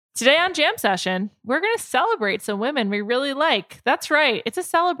Today on Jam Session, we're going to celebrate some women we really like. That's right, it's a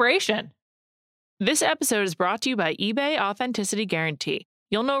celebration. This episode is brought to you by eBay Authenticity Guarantee.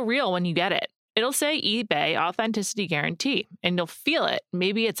 You'll know real when you get it. It'll say eBay Authenticity Guarantee, and you'll feel it.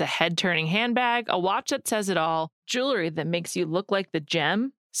 Maybe it's a head-turning handbag, a watch that says it all, jewelry that makes you look like the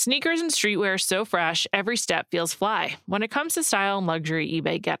gem. Sneakers and streetwear so fresh, every step feels fly. When it comes to style and luxury,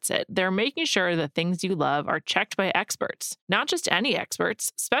 eBay gets it. They're making sure the things you love are checked by experts. Not just any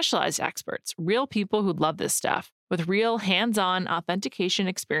experts, specialized experts, real people who love this stuff, with real hands-on authentication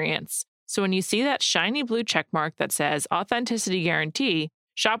experience. So when you see that shiny blue checkmark that says Authenticity Guarantee,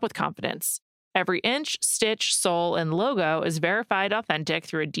 shop with confidence. Every inch, stitch, sole, and logo is verified authentic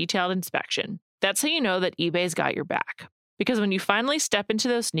through a detailed inspection. That's how you know that eBay's got your back. Because when you finally step into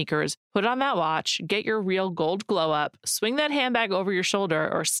those sneakers, put on that watch, get your real gold glow up, swing that handbag over your shoulder,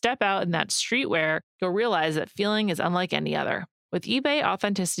 or step out in that streetwear, you'll realize that feeling is unlike any other. With eBay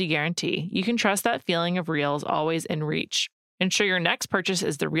Authenticity Guarantee, you can trust that feeling of real is always in reach. Ensure your next purchase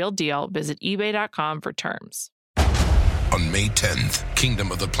is the real deal. Visit ebay.com for terms. On May 10th,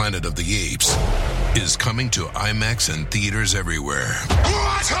 Kingdom of the Planet of the Apes is coming to IMAX and theaters everywhere.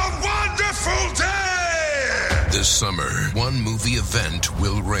 What a wonderful day! This summer, one movie event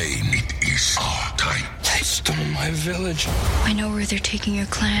will reign. It is our time. They stole my village. I know where they're taking your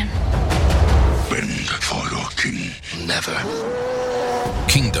clan. Bend for your king. Never.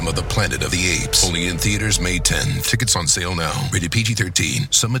 Kingdom of the Planet of the Apes. Only in theaters May 10th. Tickets on sale now. Rated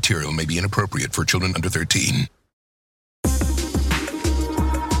PG-13. Some material may be inappropriate for children under 13.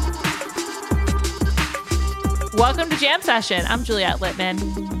 Welcome to Jam Session. I'm Juliette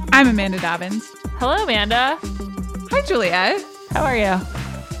Littman. I'm Amanda Dobbins. Hello, Amanda. Hi, Juliette. How are you?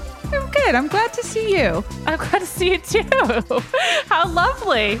 I'm good. I'm glad to see you. I'm glad to see you too. How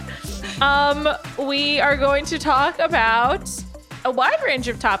lovely. We are going to talk about a wide range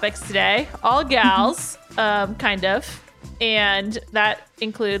of topics today, all gals, kind of. And that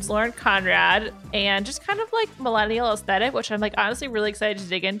includes Lauren Conrad and just kind of like millennial aesthetic, which I'm like honestly really excited to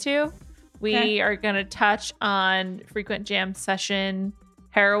dig into. We are going to touch on frequent Jam Session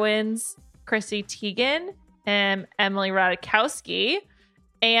heroines, Chrissy Teigen and Emily Ratajkowski.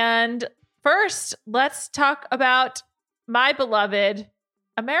 And first, let's talk about my beloved,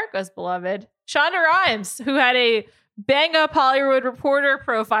 America's beloved, Shonda Rhimes, who had a bang-up Hollywood Reporter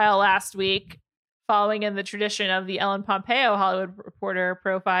profile last week, following in the tradition of the Ellen Pompeo Hollywood Reporter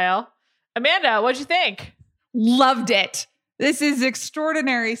profile. Amanda, what'd you think? Loved it. This is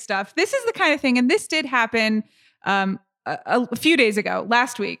extraordinary stuff. This is the kind of thing, and this did happen a few days ago,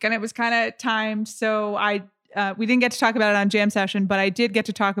 last week, and it was kind of timed. So we didn't get to talk about it on Jam Session, but I did get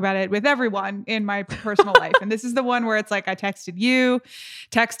to talk about it with everyone in my personal life. And this is the one where it's like I texted you,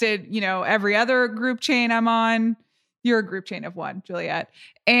 every other group chain I'm on. You're a group chain of one, Juliette.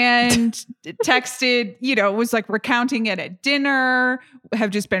 And texted, was like recounting it at dinner,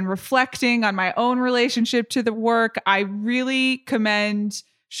 have just been reflecting on my own relationship to the work. I really commend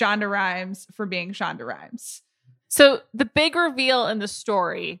Shonda Rhimes for being Shonda Rhimes. So the big reveal in the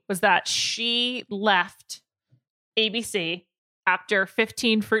story was that she left ABC after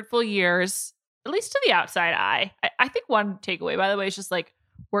 15 fruitful years, at least to the outside eye. I think one takeaway, by the way, is just like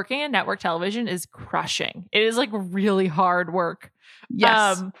working in network television is crushing. It is like really hard work.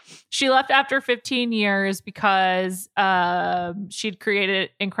 Yes. She left after 15 years because she'd created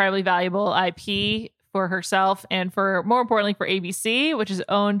incredibly valuable IP for herself and more importantly for ABC, which is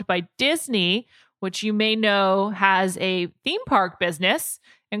owned by Disney, which you may know has a theme park business,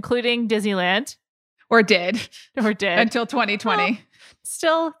 including Disneyland. Or did. Until 2020.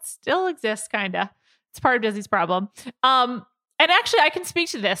 Well, still exists, kind of. It's part of Disney's problem. And actually, I can speak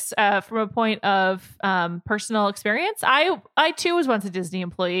to this from a point of personal experience. I too was once a Disney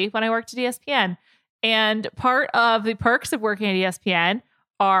employee when I worked at ESPN. And part of the perks of working at ESPN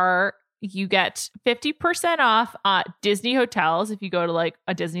are you get 50% off at Disney hotels if you go to like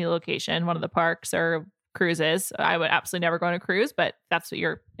a Disney location, one of the parks or cruises. I would absolutely never go on a cruise, but that's what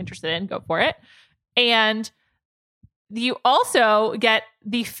you're interested in. Go for it. And you also get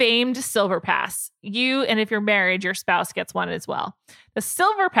the famed Silver Pass. And if you're married, your spouse gets one as well. The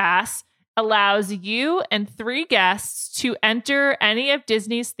Silver Pass allows you and 3 guests to enter any of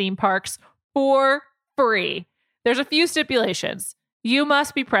Disney's theme parks for free. There's a few stipulations. You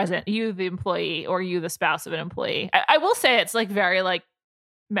must be present, you the employee or you the spouse of an employee. I will say it's like very like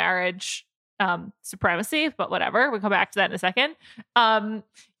marriage supremacy, but whatever. We'll come back to that in a second.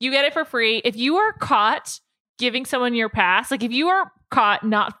 You get it for free. If you are caught giving someone your pass, like if you are caught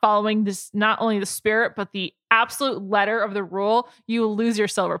not following this, not only the spirit, but the absolute letter of the rule, you will lose your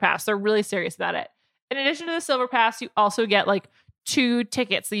Silver Pass. They're really serious about it. In addition to the Silver Pass, you also get like 2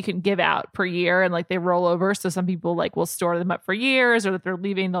 tickets that you can give out per year, and like they roll over. So some people like will store them up for years, or if they're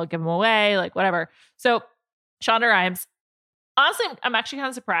leaving, they'll give them away, like whatever. So Shonda Rhimes, honestly, I'm actually kind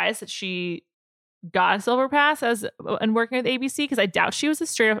of surprised that she got a silver pass and working with ABC, because I doubt she was a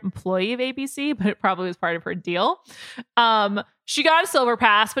straight up employee of ABC, but it probably was part of her deal. She got a silver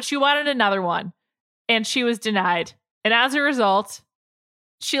pass, but she wanted another one, and she was denied. And as a result,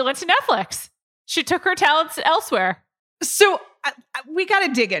 she went to Netflix. She took her talents elsewhere. So we got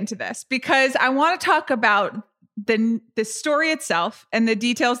to dig into this, because I want to talk about the story itself and the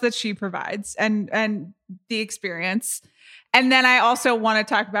details that she provides and the experience. And then I also want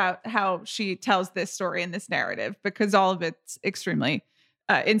to talk about how she tells this story in this narrative, because all of it's extremely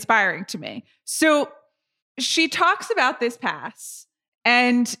inspiring to me. So she talks about this pass,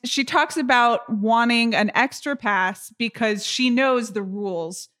 and she talks about wanting an extra pass because she knows the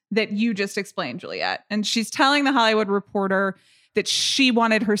rules that you just explained, Juliet. And she's telling the Hollywood Reporter that she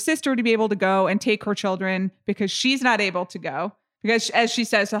wanted her sister to be able to go and take her children because she's not able to go. Because as she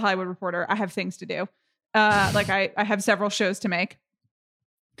says to the Hollywood Reporter, I have things to do. Like I have several shows to make.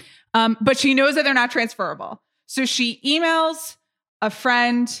 But she knows that they're not transferable. So she emails a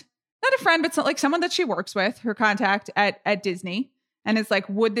friend, not a friend, but like someone that she works with, her contact at Disney. And it's like,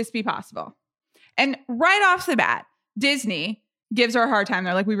 would this be possible? And right off the bat, Disney gives her a hard time.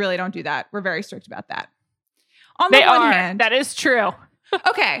 They're like, we really don't do that. We're very strict about that. On the one hand, that is true.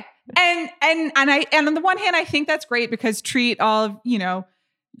 Okay. And on the one hand, I think that's great, because treat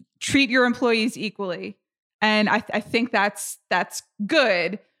your employees equally. And I think that's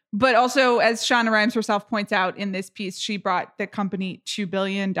good. But also, as Shonda Rhimes herself points out in this piece, she brought the company $2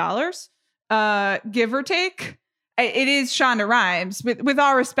 billion, give or take. It is Shonda Rhimes. With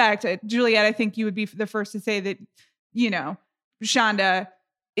all respect, Juliet, I think you would be the first to say that, Shonda,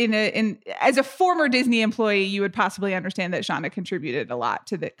 as a former Disney employee, you would possibly understand that Shonda contributed a lot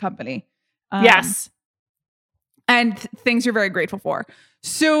to the company. Yes. And things you're very grateful for.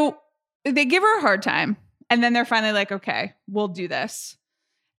 So they give her a hard time. And then they're finally like, okay, we'll do this.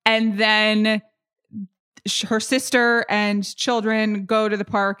 And then her sister and children go to the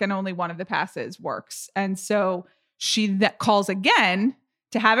park, and only one of the passes works. And so she calls again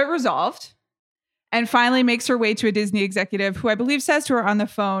to have it resolved, and finally makes her way to a Disney executive who I believe says to her on the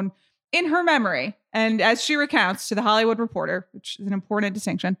phone, in her memory, and as she recounts to the Hollywood Reporter, which is an important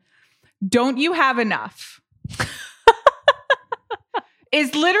distinction, "Don't you have enough?"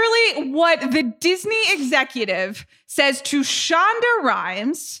 is literally what the Disney executive says to Shonda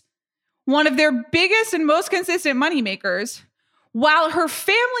Rhimes, one of their biggest and most consistent moneymakers, while her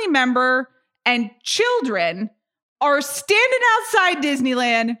family member and children are standing outside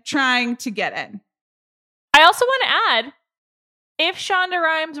Disneyland trying to get in. I also want to add, if Shonda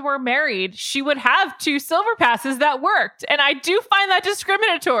Rhimes were married, she would have 2 silver passes that worked. And I do find that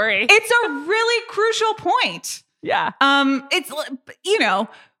discriminatory. It's a really crucial point. Yeah. But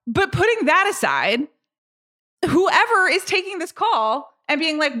putting that aside, whoever is taking this call and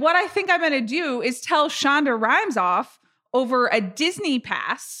being like, what I think I'm going to do is tell Shonda Rhimes off over a Disney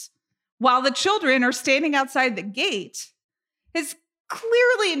pass while the children are standing outside the gate has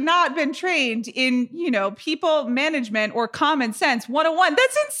clearly not been trained in, people management or common sense 101.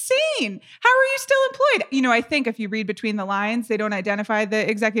 That's insane. How are you still employed? I think if you read between the lines, they don't identify the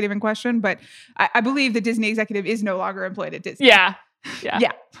executive in question, but I believe the Disney executive is no longer employed at Disney. Yeah.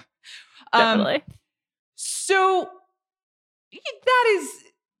 Definitely. So that is,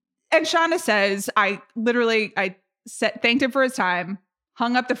 and Shonda says, I thanked him for his time,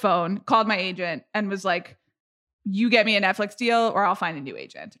 hung up the phone, called my agent, and was like, you get me a Netflix deal or I'll find a new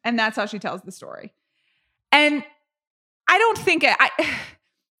agent. And that's how she tells the story. And I don't think I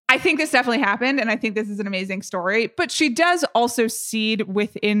think this definitely happened. And I think this is an amazing story, but she does also seed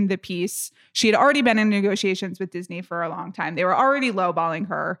within the piece. She had already been in negotiations with Disney for a long time. They were already lowballing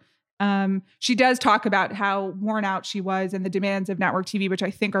her. She does talk about how worn out she was and the demands of network TV, which I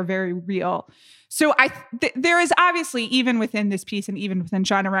think are very real. So there is obviously, even within this piece and even within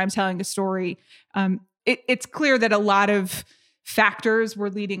Shonda Rhimes telling the story, it's clear that a lot of factors were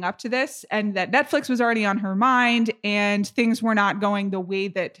leading up to this, and that Netflix was already on her mind, and things were not going the way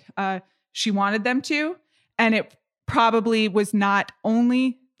that she wanted them to. And it probably was not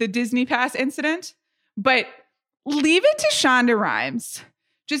only the Disney Pass incident, but leave it to Shonda Rhimes.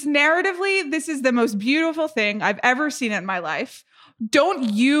 Just narratively, this is the most beautiful thing I've ever seen in my life.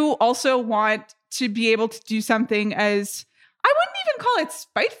 Don't you also want to be able to do something as I wouldn't even call it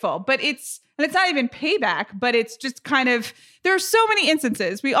spiteful, but it's not even payback, but it's just kind of, there are so many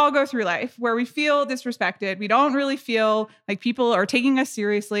instances we all go through life where we feel disrespected. We don't really feel like people are taking us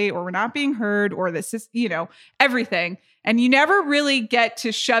seriously, or we're not being heard, or this is, everything. And you never really get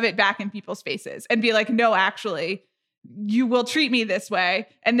to shove it back in people's faces and be like, no, actually, you will treat me this way,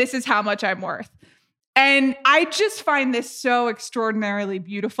 and this is how much I'm worth. And I just find this so extraordinarily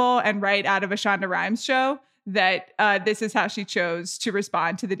beautiful and right out of a Shonda Rhimes show that this is how she chose to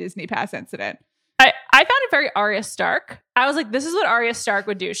respond to the Disney Pass incident. I found it very Arya Stark. I was like, this is what Arya Stark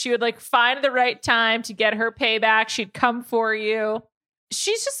would do. She would like find the right time to get her payback. She'd come for you.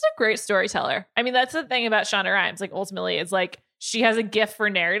 She's just a great storyteller. I mean, that's the thing about Shonda Rhimes. Like, ultimately, it's like she has a gift for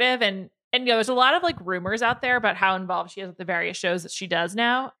narrative, and there's a lot of like rumors out there about how involved she is with the various shows that she does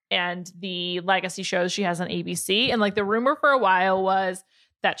now and the legacy shows she has on ABC. And like the rumor for a while was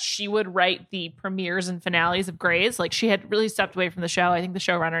that she would write the premieres and finales of Grey's. Like, she had really stepped away from the show. I think the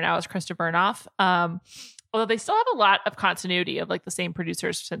showrunner now is Krista Burnoff. Although they still have a lot of continuity of like the same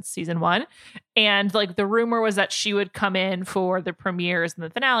producers since season 1. And like the rumor was that she would come in for the premieres and the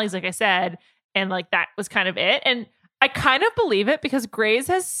finales, like I said, and like that was kind of it. And I kind of believe it because Grey's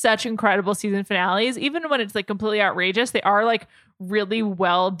has such incredible season finales. Even when it's like completely outrageous, they are like really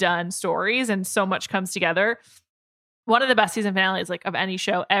well done stories and so much comes together. One of the best season finales like of any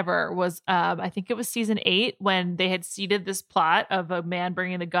show ever was I think it was season 8 when they had seeded this plot of a man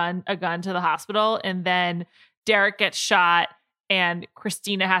bringing a gun to the hospital, and then Derek gets shot and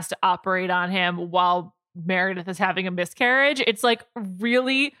Christina has to operate on him while Meredith is having a miscarriage. It's like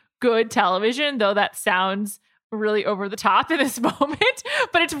really good television, though that sounds really over the top in this moment,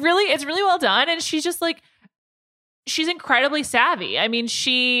 but it's really well done. And she's just like, she's incredibly savvy. I mean,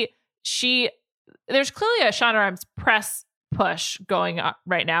 she there's clearly a Shonda Rhimes press push going on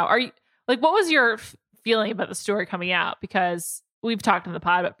right now. Are you like, what was your feeling about the story coming out? Because we've talked in the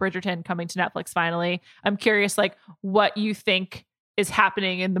pod about Bridgerton coming to Netflix finally. I'm curious, like, what you think is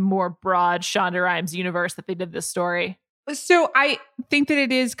happening in the more broad Shonda Rhimes universe that they did this story. So I think that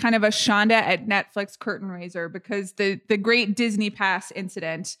it is kind of a Shonda at Netflix curtain raiser, because the great Disney Pass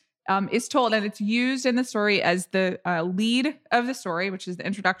incident is told, and it's used in the story as the lead of the story, which is the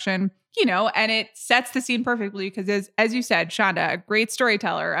introduction, and it sets the scene perfectly because as you said, Shonda, a great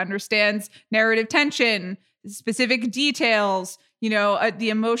storyteller, understands narrative tension, specific details, the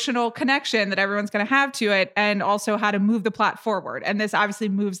emotional connection that everyone's going to have to it, and also how to move the plot forward. And this obviously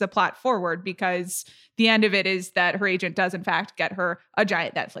moves the plot forward because the end of it is that her agent does in fact get her a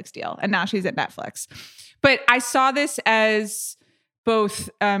giant Netflix deal, and now she's at Netflix. But I saw this as both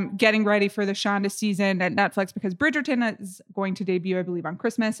getting ready for the Shonda season at Netflix, because Bridgerton is going to debut, I believe, on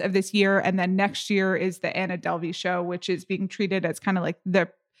Christmas of this year. And then next year is the Anna Delvey show, which is being treated as kind of like the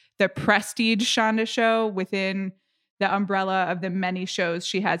prestige Shonda show within the umbrella of the many shows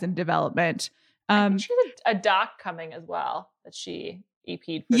she has in development. I think she has a doc coming as well that she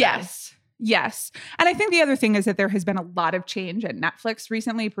EP'd for. Yes. And I think the other thing is that there has been a lot of change at Netflix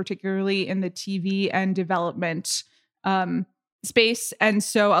recently, particularly in the TV and development space. And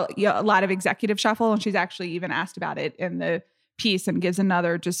so a lot of executive shuffle. And she's actually even asked about it in the piece and gives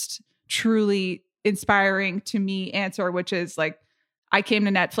another just truly inspiring to me answer, which is like, I came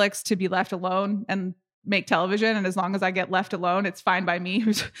to Netflix to be left alone and make television. And as long as I get left alone, it's fine by me,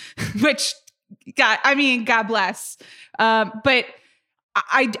 which God bless. But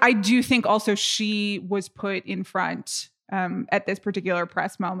I do think also she was put in front at this particular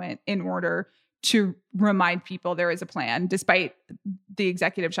press moment in order to remind people there is a plan, despite the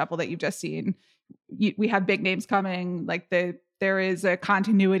executive shuffle that you've just seen. We have big names coming, like there is a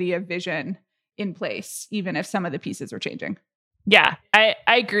continuity of vision in place, even if some of the pieces are changing. Yeah, I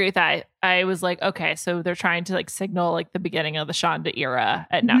agree with that. I was like, okay, so they're trying to like signal like the beginning of the Shonda era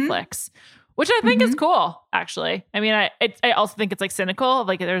at Netflix, which I think is cool, actually. I mean, I also think it's like cynical.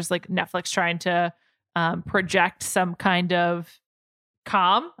 Like there's like Netflix trying to project some kind of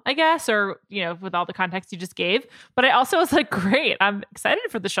calm, I guess, or, with all the context you just gave. But I also was like, great, I'm excited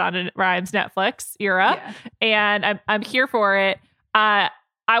for the Shonda Rhimes Netflix era, and I'm here for it. I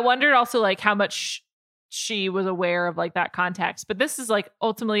wondered also like how much she was aware of like that context, but this is like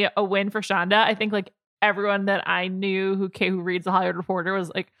ultimately a win for Shonda. I think like everyone that I knew who reads the Hollywood Reporter was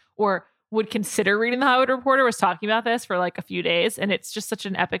like, or would consider reading the Hollywood Reporter, was talking about this for like a few days, and it's just such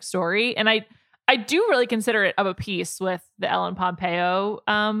an epic story. And I do really consider it of a piece with the Ellen Pompeo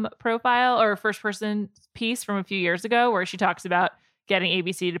profile, or first person piece from a few years ago, where she talks about getting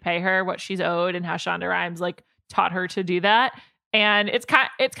ABC to pay her what she's owed and how Shonda Rhimes like taught her to do that. And it's kind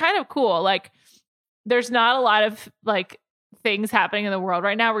of cool. Like there's not a lot of like things happening in the world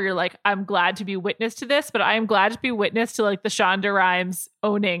right now where you're like, I'm glad to be witness to this, but I am glad to be witness to like the Shonda Rhimes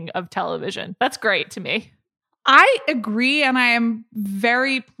owning of television. That's great to me. I agree. And I am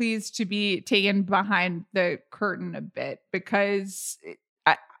very pleased to be taken behind the curtain a bit because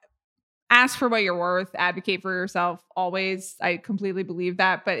ask for what you're worth, advocate for yourself always. I completely believe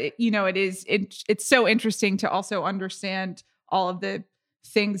that. But it's so interesting to also understand all of the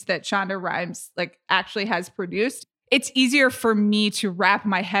things that Shonda Rhimes like actually has produced. It's easier for me to wrap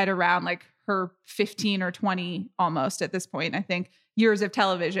my head around like her 15 or 20 almost at this point, I think, years of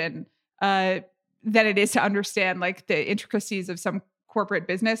television than it is to understand like the intricacies of some corporate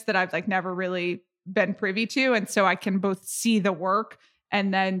business that I've like never really been privy to. And so I can both see the work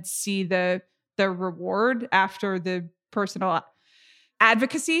and then see the reward after the personal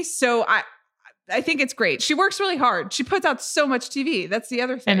advocacy. So I think it's great. She works really hard. She puts out so much TV. That's the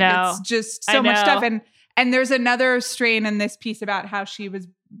other thing. It's just so much stuff. And there's another strain in this piece about how she was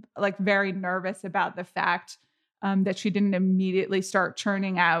like very nervous about the fact that she didn't immediately start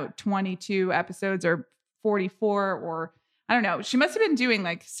churning out 22 episodes or 44 or I don't know. She must have been doing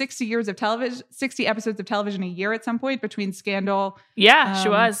like 60 episodes of television a year at some point between Scandal. Yeah, she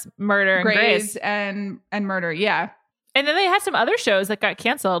was. Murder and Grey's. And Murder. Yeah. And then they had some other shows that got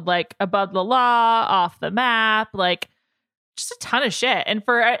canceled, like Above the Law, Off the Map, like just a ton of shit. And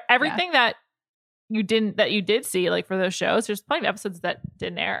for everything that you did see, like for those shows, there's plenty of episodes that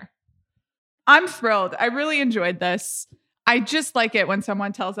didn't air. I'm thrilled. I really enjoyed this. I just like it when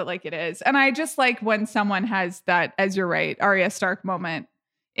someone tells it like it is. And I just like when someone has that, as you're right, Arya Stark moment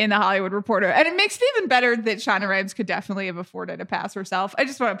in The Hollywood Reporter. And it makes it even better that Shonda Rhimes could definitely have afforded a pass herself. I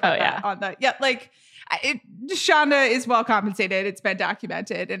just want to put that on that. Yeah, like Shonda is well compensated. It's been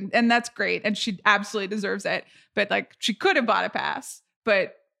documented and that's great. And she absolutely deserves it. But like she could have bought a pass,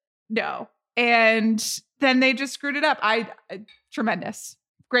 but no. And then they just screwed it up. Tremendous.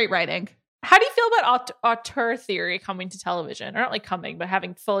 Great writing. How do you feel about auteur theory coming to television? Or not like coming, but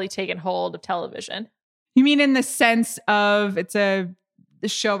having fully taken hold of television? You mean in the sense of the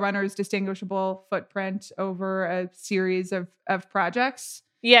showrunner's distinguishable footprint over a series of projects?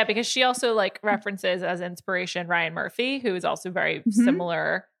 Yeah, because she also like references as inspiration Ryan Murphy, who is also very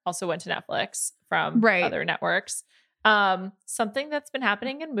similar, also went to Netflix from other networks. Something that's been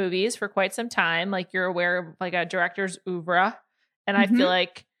happening in movies for quite some time, like you're aware of like a director's oeuvre. And I feel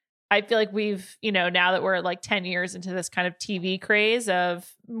like we've, now that we're like 10 years into this kind of TV craze of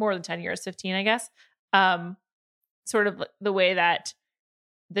more than 10 years, 15, I guess, sort of the way that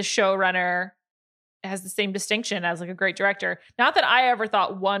the showrunner has the same distinction as like a great director. Not that I ever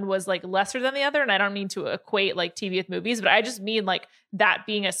thought one was like lesser than the other. And I don't mean to equate like TV with movies, but I just mean like that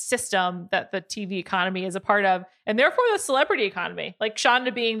being a system that the TV economy is a part of. And therefore the celebrity economy, like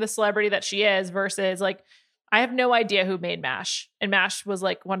Shonda being the celebrity that she is versus like, I have no idea who made MASH. And MASH was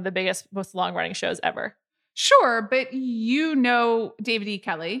like one of the biggest, most long running shows ever. Sure. But David E.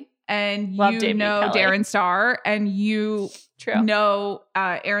 Kelly and Darren Star and know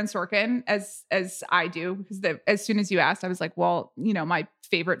Aaron Sorkin as I do, because as soon as you asked, I was like, well, my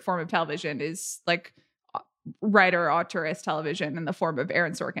favorite form of television is like writer auteurist television in the form of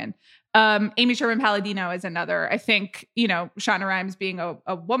Aaron Sorkin. Amy Sherman Palladino is another. I think, Shonda Rhimes being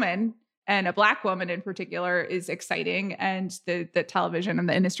a woman and a Black woman in particular is exciting. And the television and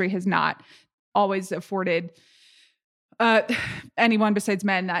the industry has not always afforded anyone besides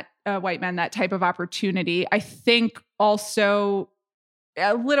white men, that type of opportunity. I think also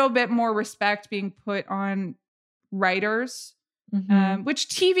a little bit more respect being put on writers, which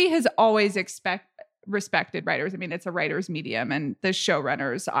TV has always respected writers. I mean, it's a writer's medium and the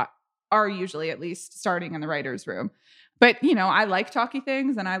showrunners are usually at least starting in the writer's room. But, I like talky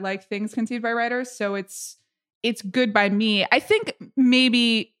things and I like things conceived by writers. So it's good by me. I think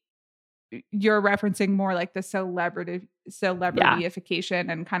maybe you're referencing more like the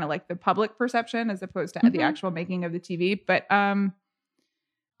celebrityification and kind of like the public perception as opposed to the actual making of the TV. But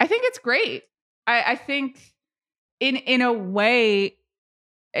I think it's great. I think in a way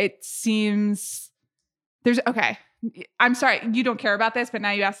it seems I'm sorry, you don't care about this, but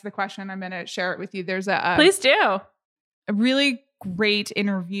now you asked the question. I'm going to share it with you. There's please do. A really great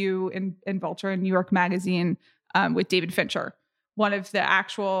interview in Vulture in New York Magazine with David Fincher, one of the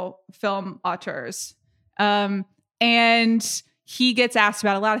actual film auteurs. And he gets asked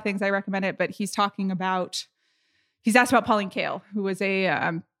about a lot of things. I recommend it, but he's asked about Pauline Kael, who was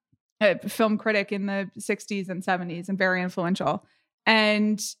a film critic in the 60s and 70s and very influential.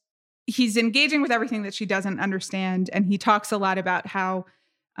 And he's engaging with everything that she doesn't understand. And he talks a lot about how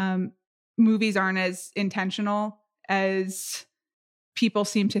movies aren't as intentional as people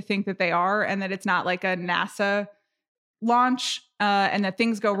seem to think that they are, and that it's not like a NASA launch and that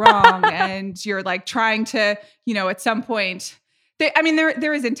things go wrong and you're like trying to, at some point,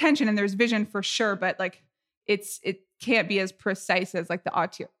 there is intention and there's vision for sure, but like it can't be as precise as like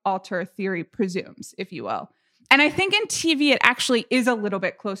the auteur theory presumes, if you will. And I think in TV, it actually is a little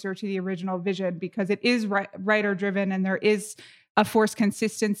bit closer to the original vision because it is writer driven and there is a forced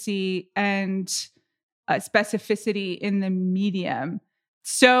consistency and specificity in the medium.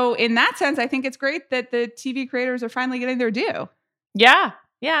 So in that sense, I think it's great that the TV creators are finally getting their due. Yeah.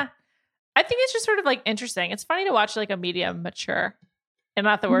 Yeah. I think it's just sort of like interesting. It's funny to watch like a medium mature, and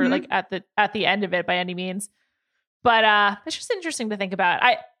not that we're like at the end of it by any means, but it's just interesting to think about.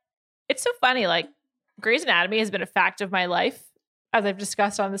 It's so funny. Like Grey's Anatomy has been a fact of my life, as I've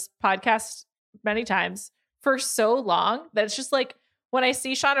discussed on this podcast many times, for so long that it's just like when I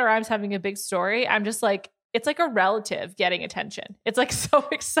see Shonda Rhimes having a big story, I'm just like, it's like a relative getting attention. It's like so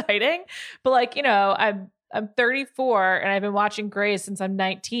exciting. But like, I'm 34 and I've been watching Grey's since I'm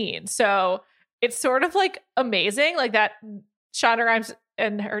 19. So it's sort of like amazing. Like that Shonda Rhimes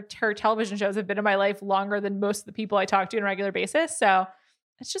and her television shows have been in my life longer than most of the people I talk to on a regular basis. So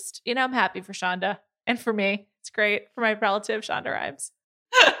it's just, I'm happy for Shonda. And for me, it's great for my relative Shonda Rhimes.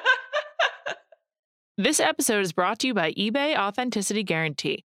 This episode is brought to you by eBay Authenticity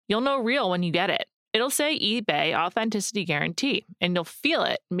Guarantee. You'll know real when you get it. It'll say eBay Authenticity Guarantee, and you'll feel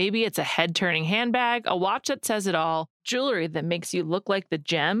it. Maybe it's a head-turning handbag, a watch that says it all, jewelry that makes you look like the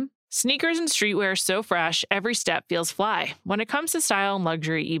gem, sneakers and streetwear so fresh, every step feels fly. When it comes to style and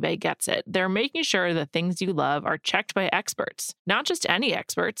luxury, eBay gets it. They're making sure the things you love are checked by experts. Not just any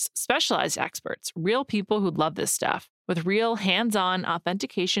experts, specialized experts, real people who love this stuff, with real hands-on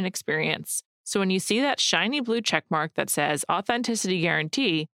authentication experience. So when you see that shiny blue checkmark that says Authenticity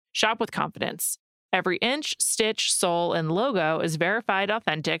Guarantee, shop with confidence. Every inch, stitch, sole, and logo is verified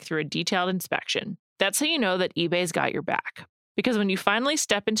authentic through a detailed inspection. That's how you know that eBay's got your back. Because when you finally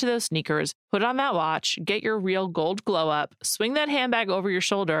step into those sneakers, put on that watch, get your real gold glow up, swing that handbag over your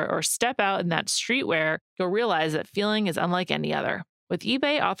shoulder, or step out in that streetwear, you'll realize that feeling is unlike any other. With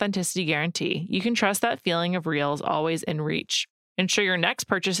eBay Authenticity Guarantee, you can trust that feeling of real is always in reach. Ensure your next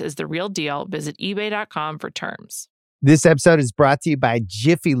purchase is the real deal. Visit ebay.com for terms. This episode is brought to you by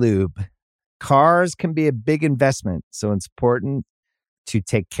Jiffy Lube. Cars can be a big investment, so it's important to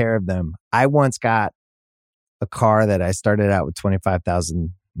take care of them. I once got a car that I started out with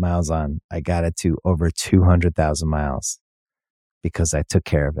 25,000 miles on. I got it to over 200,000 miles because I took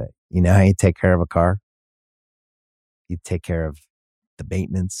care of it. You know how you take care of a car? You take care of the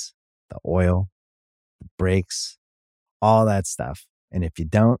maintenance, the oil, the brakes, all that stuff. And if you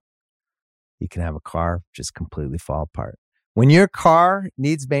don't, you can have a car just completely fall apart. When your car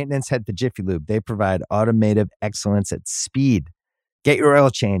needs maintenance, head to Jiffy Lube. They provide automotive excellence at speed. Get your oil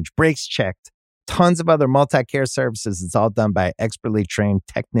change, brakes checked, tons of other multi-care services. It's all done by expertly trained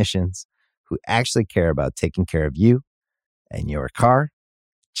technicians who actually care about taking care of you and your car.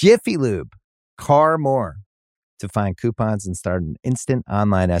 Jiffy Lube, car more. To find coupons and start an instant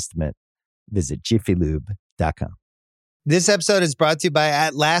online estimate, visit jiffylube.com. This episode is brought to you by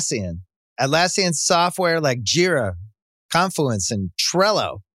Atlassian. Atlassian software like Jira, Confluence, and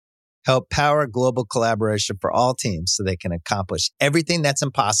Trello help power global collaboration for all teams so they can accomplish everything that's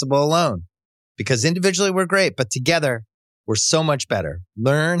impossible alone. Because individually we're great, but together we're so much better.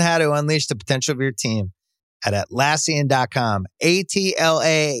 Learn how to unleash the potential of your team at Atlassian.com.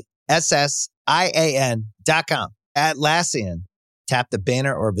 Atlassian.com. Atlassian. Tap the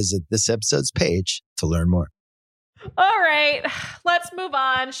banner or visit this episode's page to learn more. All right, let's move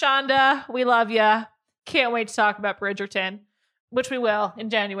on. Shonda, we love you. Can't wait to talk about Bridgerton, which we will in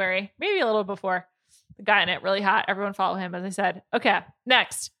January, maybe a little before. The guy in it, really hot. Everyone follow him, as I said. Okay,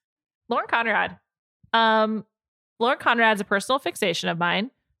 next. Lauren Conrad. Lauren Conrad's a personal fixation of mine.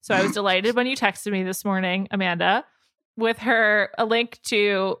 So I was delighted when you texted me this morning, Amanda, with a link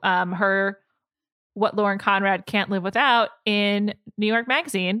to her What Lauren Conrad Can't Live Without in New York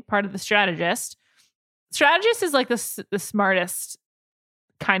Magazine, part of The Strategist. Strategist is like the smartest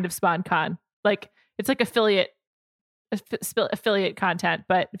kind of SponCon. Like it's like affiliate content,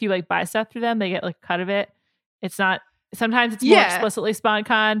 but if you like buy stuff through them, they get like a cut of it. It's not. Sometimes it's more explicitly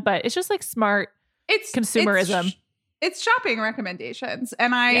SponCon, but it's just like smart. It's consumerism. It's shopping recommendations,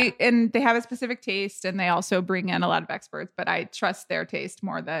 and they have a specific taste, and they also bring in a lot of experts. But I trust their taste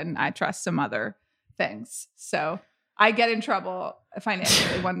more than I trust some other things. So I get in trouble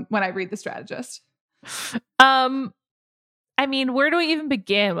financially when I read The Strategist. I mean, where do we even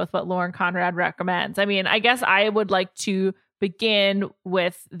begin with what Lauren Conrad recommends? I mean, I guess I would like to begin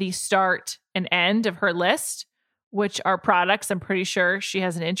with the start and end of her list, which are products I'm pretty sure she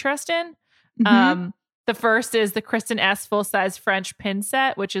has an interest in. Mm-hmm. The first is the Kristen S. full-size French pin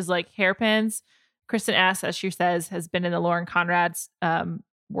set, which is like hairpins. Kristen S., as she says, has been in the Lauren Conrad's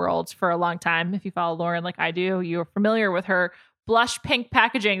world for a long time. If you follow Lauren like I do, you're familiar with her blush pink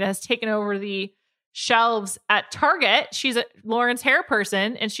packaging that has taken over the shelves at Target. She's Lauren's hair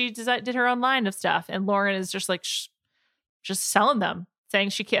person, and she did her own line of stuff. And Lauren is just like just selling them, saying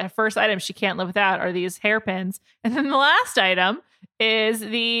she can't. Her first item she can't live without are these hairpins. And then the last item is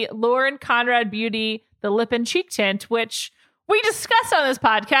the Lauren Conrad Beauty, the lip and cheek tint, which we discussed on this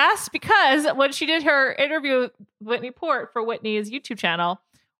podcast because when she did her interview with Whitney Port for Whitney's YouTube channel,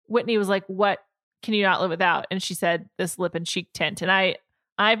 Whitney was like, "What can you not live without?" And she said this lip and cheek tint. And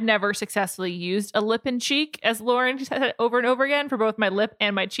I've never successfully used a lip and cheek, as Lauren said over and over again, for both my lip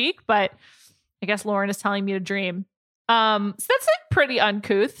and my cheek. But I guess Lauren is telling me to dream. So that's like pretty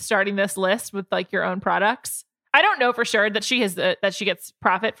uncouth, starting this list with like your own products. I don't know for sure that she gets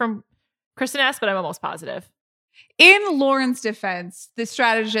profit from Kristen S., but I'm almost positive. In Lauren's defense, the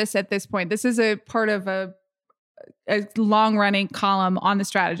strategist at this point, this is a part of a long-running column on The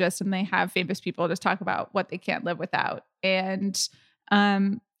Strategist, and they have famous people just talk about what they can't live without. And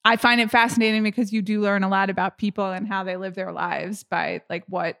I find it fascinating because you do learn a lot about people and how they live their lives by like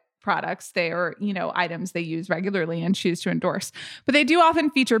what products they or, you know, items they use regularly and choose to endorse. But they do often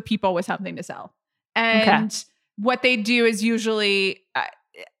feature people with something to sell. And what they do is usually,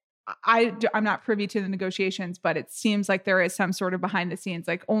 I'm not privy to the negotiations, but it seems like there is some sort of behind the scenes,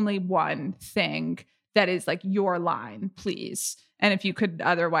 like only one thing that is like your line, please. And if you could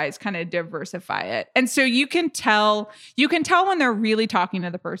otherwise kind of diversify it. And so you can tell when they're really talking to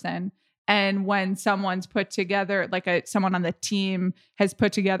the person and when someone's put together, like someone on the team has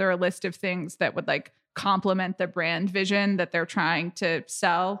put together a list of things that would like complement the brand vision that they're trying to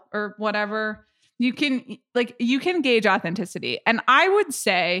sell or whatever. You can gauge authenticity. And I would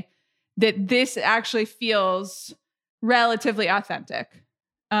say that this actually feels relatively authentic.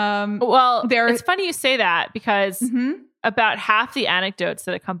 It's funny you say that because about half the anecdotes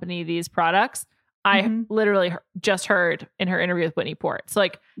that accompany these products, I literally just heard in her interview with Whitney Port. So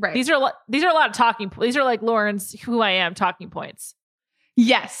like, these are a lot of talking. These are like Lauren's "Who I Am" talking points.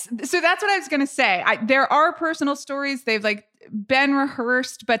 Yes. So that's what I was going to say. There are personal stories. They've like been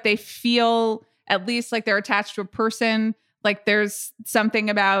rehearsed, but they feel at least like they're attached to a person. Like there's something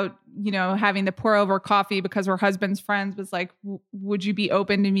about, you know, having to pour over coffee because her husband's friends was like, would you be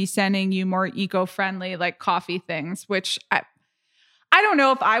open to me sending you more eco-friendly like coffee things, which I don't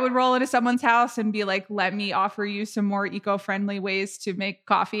know if I would roll into someone's house and be like, let me offer you some more eco-friendly ways to make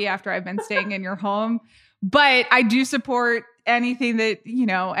coffee after I've been staying in your home. But I do support anything that, you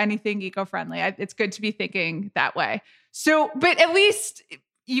know, anything eco-friendly. It's good to be thinking that way. So, but at least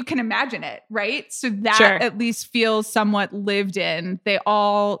you can imagine it, right? So that at least feels somewhat lived in. They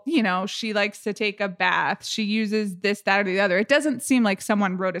all, you know, she likes to take a bath. She uses this, that, or the other. It doesn't seem like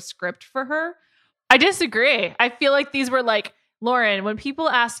someone wrote a script for her. I disagree. I feel like these were like, Lauren, when people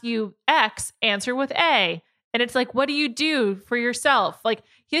ask you X, answer with A. And it's like, what do you do for yourself? Like,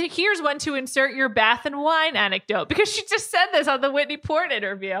 here's one to insert your bath and wine anecdote, because she just said this on the Whitney Port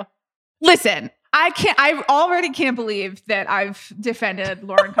interview. Listen, I already can't believe that I've defended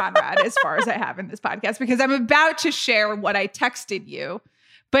Lauren Conrad as far as I have in this podcast, because I'm about to share what I texted you.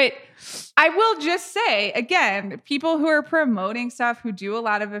 But I will just say, again, people who are promoting stuff, who do a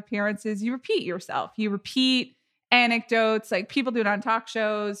lot of appearances, you repeat yourself. You repeat anecdotes. Like people do it on talk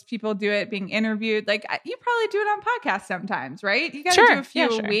shows. People do it being interviewed. Like you probably do it on podcasts sometimes, right? You got to do a few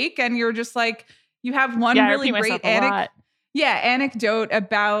a week, and you're just like, you have one really great anecdote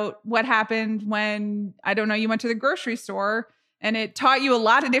about what happened when, I don't know, you went to the grocery store and it taught you a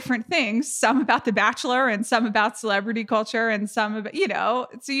lot of different things, some about The Bachelor and some about celebrity culture and some about, you know,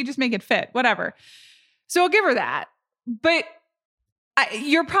 so you just make it fit, whatever. So I'll give her that. But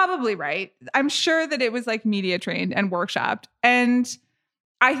you're probably right. I'm sure that it was like media trained and workshopped. And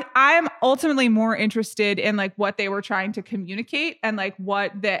I'm ultimately more interested in like what they were trying to communicate and like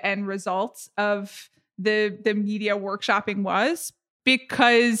what the end results of the media workshopping was,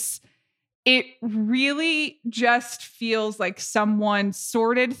 because it really just feels like someone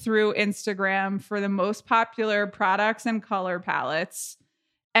sorted through Instagram for the most popular products and color palettes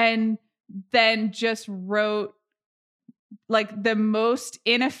and then just wrote like the most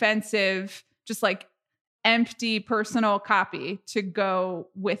inoffensive, just like empty personal copy to go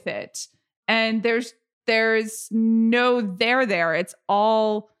with it. And there's no there. It's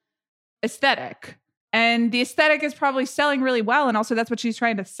all aesthetic. And the aesthetic is probably selling really well. And also that's what she's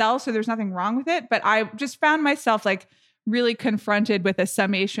trying to sell. So there's nothing wrong with it. But I just found myself like really confronted with a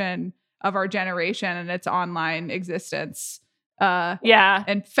summation of our generation and its online existence.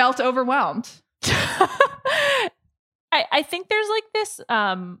 And felt overwhelmed. I think there's like this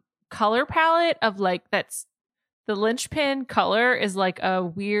color palette of like that's the linchpin color is like a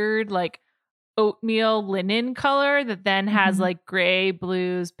weird like oatmeal linen color that then has like gray,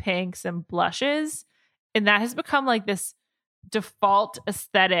 blues, pinks, and blushes. And that has become like this default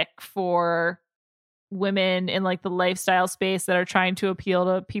aesthetic for women in like the lifestyle space that are trying to appeal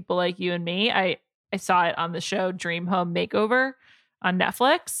to people like you and me. I saw it on the show Dream Home Makeover on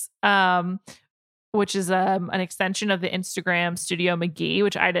Netflix, which is an extension of the Instagram Studio McGee,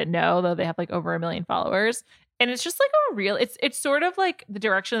 which I didn't know, though they have like over 1 million followers. And it's just like a real, it's sort of like the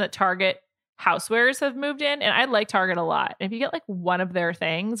direction that Target housewares have moved in. And I like Target a lot. And if you get like one of their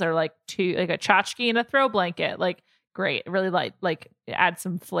things or like two, like a tchotchke and a throw blanket, like great, really like add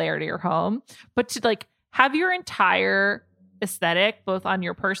some flair to your home. But to like have your entire aesthetic, both on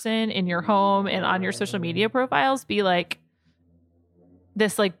your person, in your home, and on your social media profiles, be like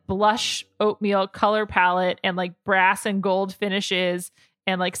this like blush oatmeal color palette and like brass and gold finishes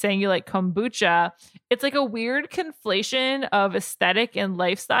and like saying you like kombucha, it's like a weird conflation of aesthetic and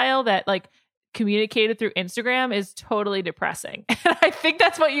lifestyle that like communicated through Instagram is totally depressing. And I think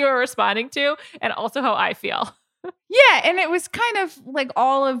that's what you were responding to, and also how I feel. Yeah, and it was kind of like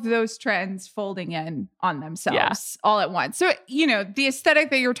all of those trends folding in on themselves all at once. So, you know, the aesthetic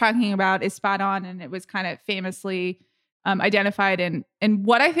that you're talking about is spot on, and it was kind of famously identified in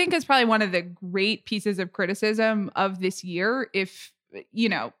what I think is probably one of the great pieces of criticism of this year, if, you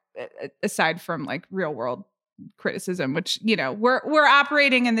know, aside from like real world criticism, which, you know, we're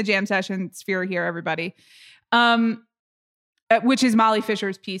operating in the jam session sphere here, everybody, which is Molly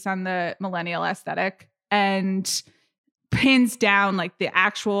Fisher's piece on the millennial aesthetic, and pins down like the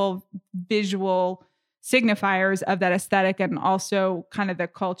actual visual signifiers of that aesthetic, and also kind of the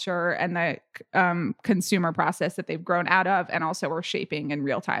culture and the consumer process that they've grown out of and also are shaping in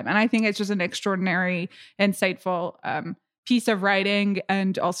real time. And I think it's just an extraordinary, insightful piece of writing,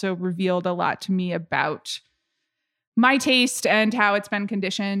 and also revealed a lot to me about my taste and how it's been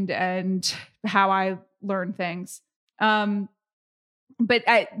conditioned and how I learn things. But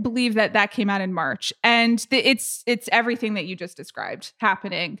I believe that came out in March, and it's everything that you just described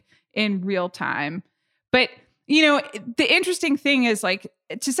happening in real time. But, you know, the interesting thing is, like,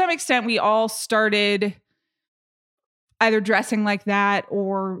 to some extent, we all started either dressing like that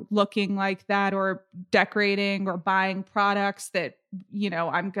or looking like that or decorating or buying products that, you know,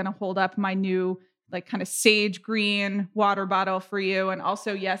 I'm going to hold up my new, like, kind of sage green water bottle for you. And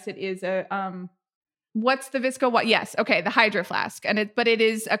also, yes, it is a, what's the Visco? What? Yes. Okay. The Hydro Flask. But it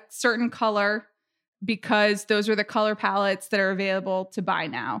is a certain color because those are the color palettes that are available to buy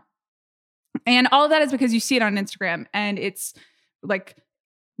now. And all of that is because you see it on Instagram, and it's like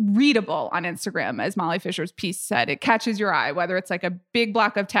readable on Instagram, as Molly Fisher's piece said. It catches your eye, whether it's like a big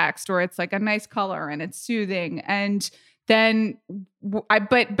block of text or it's like a nice color and it's soothing. And then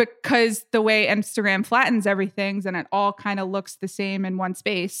but because the way Instagram flattens everything, and it all kind of looks the same in one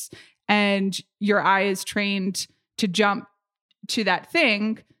space, and your eye is trained to jump to that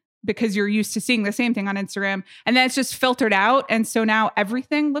thing because you're used to seeing the same thing on Instagram, and then it's just filtered out. And so now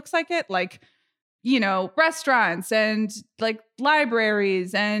everything looks like it, like, you know, restaurants and like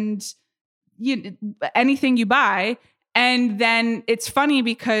libraries and anything you buy. And then it's funny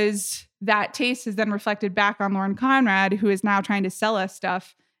because that taste is then reflected back on Lauren Conrad, who is now trying to sell us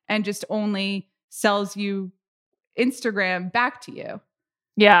stuff and just only sells you Instagram back to you.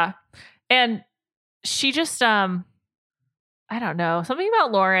 Yeah. And she just, I don't know, something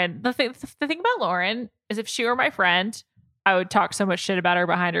about Lauren. The thing about Lauren is, if she were my friend, I would talk so much shit about her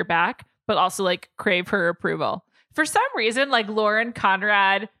behind her back, but also like crave her approval. For some reason, like Lauren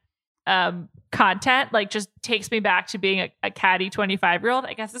Conrad content like just takes me back to being a catty 25-year-old.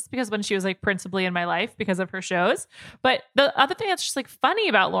 I guess it's because when she was like principally in my life because of her shows. But the other thing that's just like funny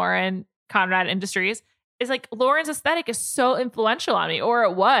about Lauren Conrad Industries is like Lauren's aesthetic is so influential on me, or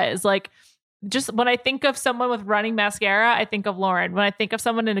it was. Like, just when I think of someone with running mascara, I think of Lauren. When I think of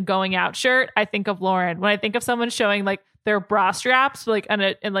someone in a going out shirt, I think of Lauren. When I think of someone showing like their bra straps, like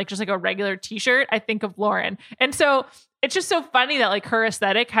in like just like a regular t-shirt, I think of Lauren. And so it's just so funny that like her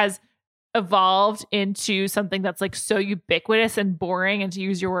aesthetic has evolved into something that's like so ubiquitous and boring, and to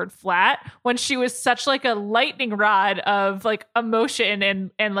use your word flat, when she was such like a lightning rod of like emotion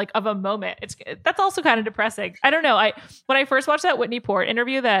and like of a moment. That's also kind of depressing. I don't know. When I first watched that Whitney Port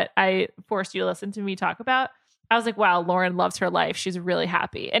interview that I forced you to listen to me talk about, I was like, wow, Lauren loves her life. She's really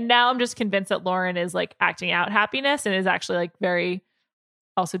happy. And now I'm just convinced that Lauren is like acting out happiness and is actually like very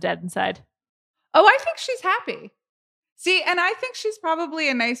also dead inside. Oh, I think she's happy. See, and I think she's probably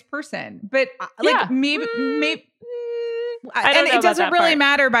a nice person, but like maybe and it doesn't really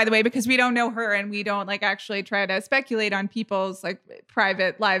matter, by the way, because we don't know her and we don't like actually try to speculate on people's like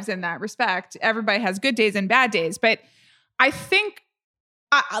private lives in that respect. Everybody has good days and bad days. But I think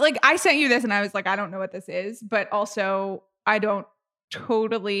I sent you this and I was like, I don't know what this is, but also I don't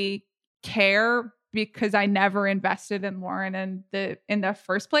totally care because I never invested in Lauren in the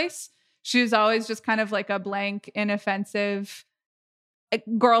first place. She was always just kind of like a blank, inoffensive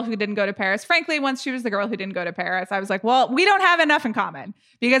girl who didn't go to Paris. Frankly, once she was the girl who didn't go to Paris, I was like, well, we don't have enough in common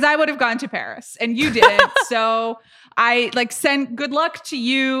because I would have gone to Paris and you didn't. So I like send good luck to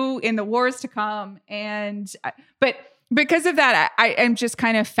you in the wars to come. But because of that, I am just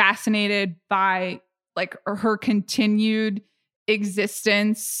kind of fascinated by like her continued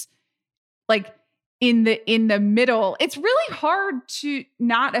existence, like in the middle. It's really hard to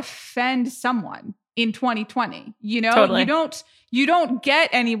not offend someone in 2020. You know, totally. You don't get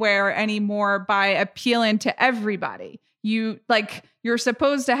anywhere anymore by appealing to everybody. You're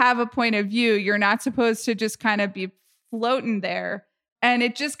supposed to have a point of view. You're not supposed to just kind of be floating there. And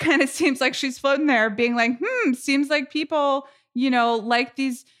it just kind of seems like she's floating there being like, seems like people, like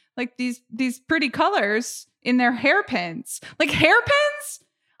these pretty colors in their hairpins. Like hairpins?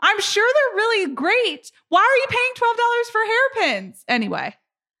 I'm sure they're really great. Why are you paying $12 for hairpins? Anyway.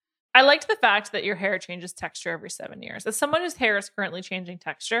 I liked the fact that your hair changes texture every 7 years. As someone whose hair is currently changing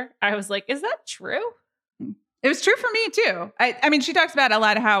texture, I was like, is that true? It was true for me too. I mean, she talks about a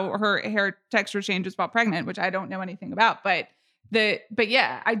lot of how her hair texture changes while pregnant, which I don't know anything about. But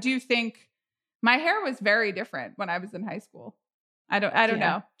yeah, I do think my hair was very different when I was in high school. I don't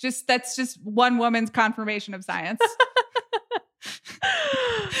know. That's just one woman's confirmation of science.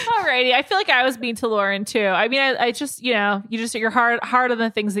 Alrighty. I feel like I was mean to Lauren too. I mean, I just, you're hard on the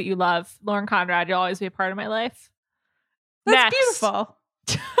things that you love. Lauren Conrad, you'll always be a part of my life. That's beautiful.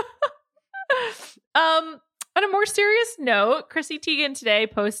 On a more serious note, Chrissy Teigen today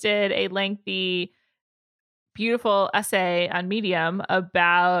posted a lengthy, beautiful essay on Medium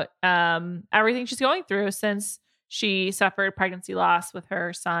about everything she's going through since she suffered pregnancy loss with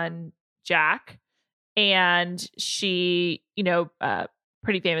her son, Jack. And she,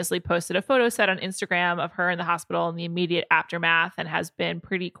 pretty famously posted a photo set on Instagram of her in the hospital in the immediate aftermath and has been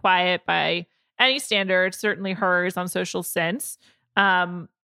pretty quiet by any standard, certainly hers on social since. And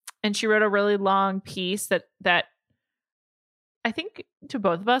she wrote a really long piece that I think to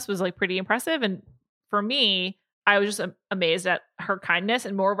both of us was like pretty impressive. And for me, I was just amazed at her kindness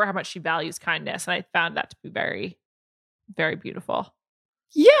and moreover how much she values kindness. And I found that to be very, very beautiful.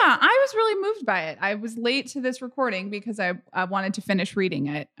 Yeah, I was really moved by it. I was late to this recording because I wanted to finish reading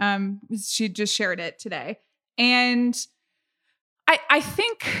it. She just shared it today. And I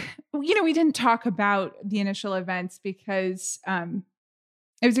think, we didn't talk about the initial events because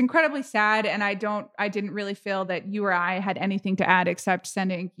it was incredibly sad. And I didn't really feel that you or I had anything to add except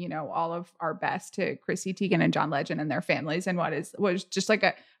sending, all of our best to Chrissy Teigen and John Legend and their families and was just like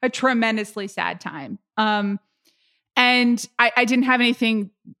a tremendously sad time. And I didn't have anything.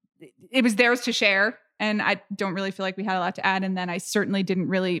 It was theirs to share. And I don't really feel like we had a lot to add. And then I certainly didn't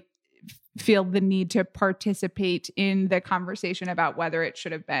really feel the need to participate in the conversation about whether it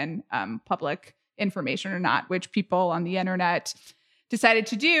should have been public information or not, which people on the internet decided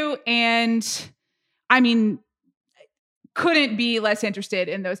to do. And I mean, couldn't be less interested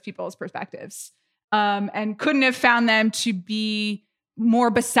in those people's perspectives and couldn't have found them to be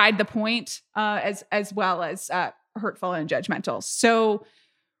more beside the point as well as hurtful and judgmental. So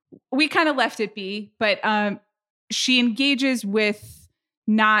we kind of left it be, but she engages with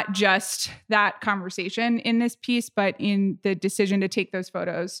not just that conversation in this piece, but in the decision to take those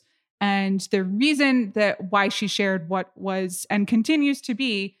photos and the reason that why she shared what was and continues to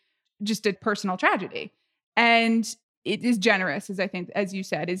be just a personal tragedy. And it is generous, as I think, as you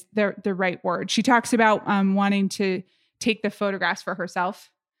said, is the right word. She talks about wanting to take the photographs for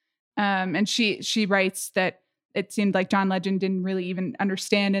herself. And she writes that it seemed like John Legend didn't really even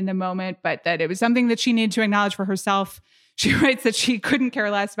understand in the moment, but that it was something that she needed to acknowledge for herself. She writes that she couldn't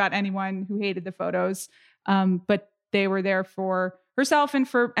care less about anyone who hated the photos, but they were there for herself and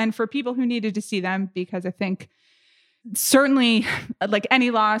for people who needed to see them, because I think certainly like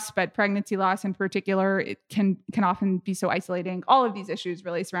any loss, but pregnancy loss in particular, it can often be so isolating. All of these issues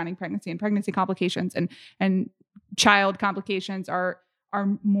really surrounding pregnancy and pregnancy complications and child complications are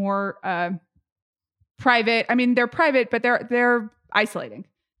more private. I mean, they're private, but they're isolating.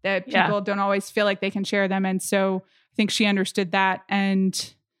 That people don't always feel like they can share them. And so I think she understood that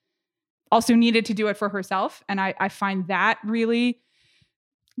and also needed to do it for herself. And I find that really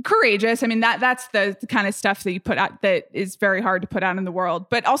courageous. I mean, that's the kind of stuff that you put out that is very hard to put out in the world,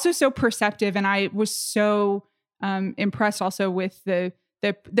 but also so perceptive. And I was so impressed also with the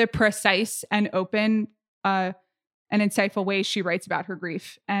precise and open and insightful way she writes about her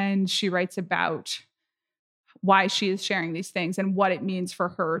grief. And she writes about why she is sharing these things and what it means for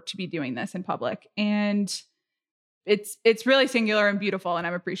her to be doing this in public. And it's really singular and beautiful, and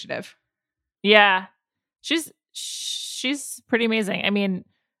I'm appreciative. Yeah. She's pretty amazing. I mean,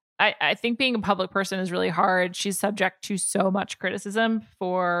 I think being a public person is really hard. She's subject to so much criticism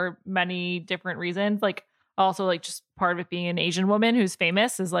for many different reasons. Like, also, like, just part of it being an Asian woman who's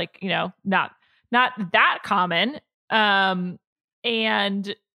famous is, like, you know, not that common. And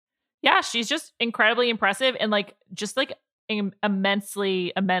yeah, she's just incredibly impressive and, like, just, like,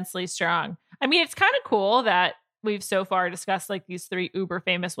 immensely strong. I mean, it's kind of cool that we've so far discussed, like, these 3 uber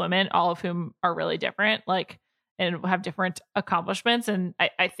famous women, all of whom are really different, like, and have different accomplishments. And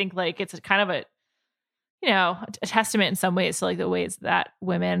I think, like, it's a kind of a, you know, a testament in some ways to, like, the ways that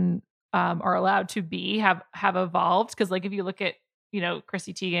women are allowed to be, have evolved. Cause, like, if you look at, you know,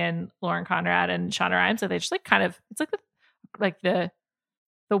 Chrissy Teigen, Lauren Conrad, and Shonda Rhimes, so they just, like, kind of, it's like the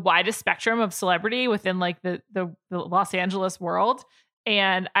widest spectrum of celebrity within, like, the Los Angeles world.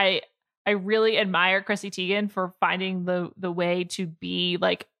 And I really admire Chrissy Teigen for finding the way to be,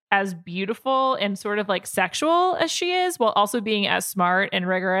 like, as beautiful and sort of, like, sexual as she is, while also being as smart and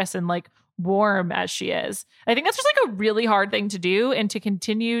rigorous and, like, warm as she is. I think that's just, like, a really hard thing to do, and to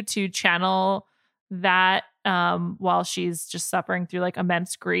continue to channel that while she's just suffering through, like,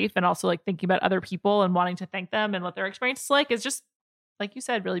 immense grief, and also, like, thinking about other people and wanting to thank them and what their experience is like, is just, like you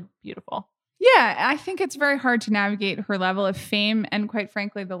said, really beautiful. Yeah, I think it's very hard to navigate her level of fame and, quite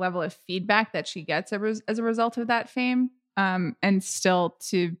frankly, the level of feedback that she gets as a result of that fame, and still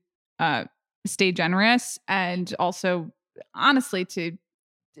to stay generous, and also, honestly, to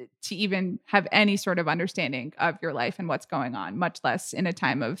even have any sort of understanding of your life and what's going on, much less in a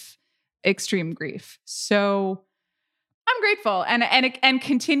time of extreme grief. So I'm grateful, and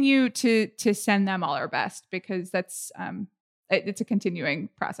continue to send them all our best, because that's it's a continuing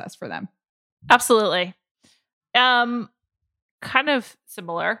process for them. Absolutely. Kind of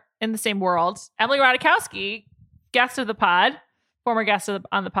similar in the same world. Emily Ratajkowski, guest of the pod, former guest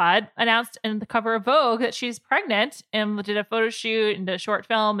on the pod, announced in the cover of Vogue that she's pregnant, and did a photo shoot and did a short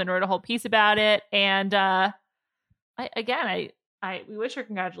film and wrote a whole piece about it. And we wish her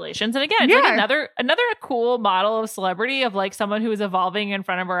congratulations. And again, it's like another cool model of celebrity, of, like, someone who is evolving in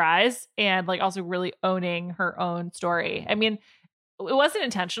front of our eyes, and, like, also really owning her own story. I mean, it wasn't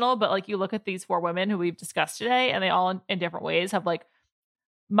intentional, but, like, you look at these 4 women who we've discussed today, and they all in different ways have, like,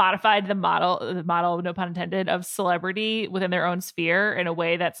 modified the model, no pun intended, of celebrity within their own sphere in a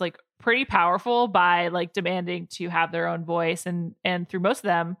way that's, like, pretty powerful, by, like, demanding to have their own voice. And through most of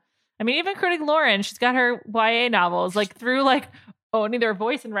them, I mean, even Critic Lauren, she's got her YA novels, like, through, like, owning their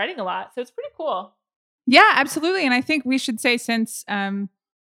voice and writing a lot. So it's pretty cool. Yeah, absolutely. And I think we should say, since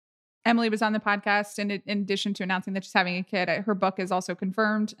Emily was on the podcast, and in addition to announcing that she's having a kid, her book is also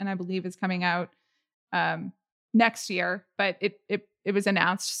confirmed, and I believe is coming out next year, but it was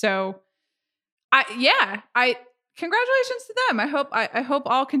announced. So I congratulations to them. I hope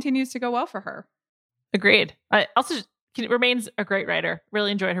all continues to go well for her. Agreed. Also remains a great writer.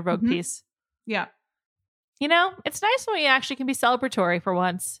 Really enjoyed her Vogue piece. Yeah. You know, it's nice when we actually can be celebratory for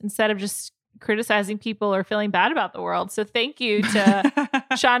once, instead of just criticizing people or feeling bad about the world. So thank you to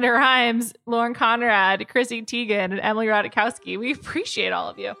Shonda Rhimes, Lauren Conrad, Chrissy Teigen, and Emily Ratajkowski. We appreciate all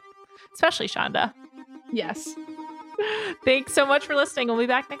of you, especially Shonda. Yes. Thanks so much for listening. We'll be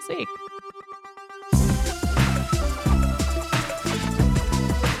back next week.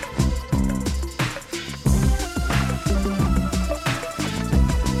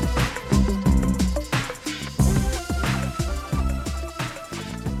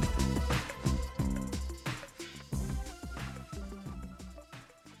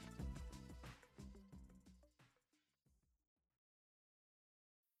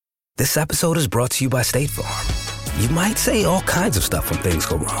 This episode is brought to you by State Farm. You might say all kinds of stuff when things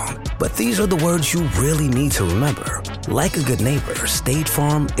go wrong, but these are the words you really need to remember. Like a good neighbor, State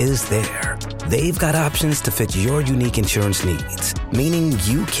Farm is there. They've got options to fit your unique insurance needs, meaning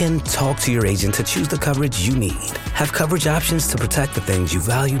you can talk to your agent to choose the coverage you need, have coverage options to protect the things you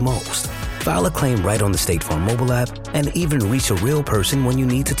value most, file a claim right on the State Farm mobile app, and even reach a real person when you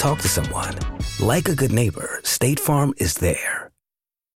need to talk to someone. Like a good neighbor, State Farm is there.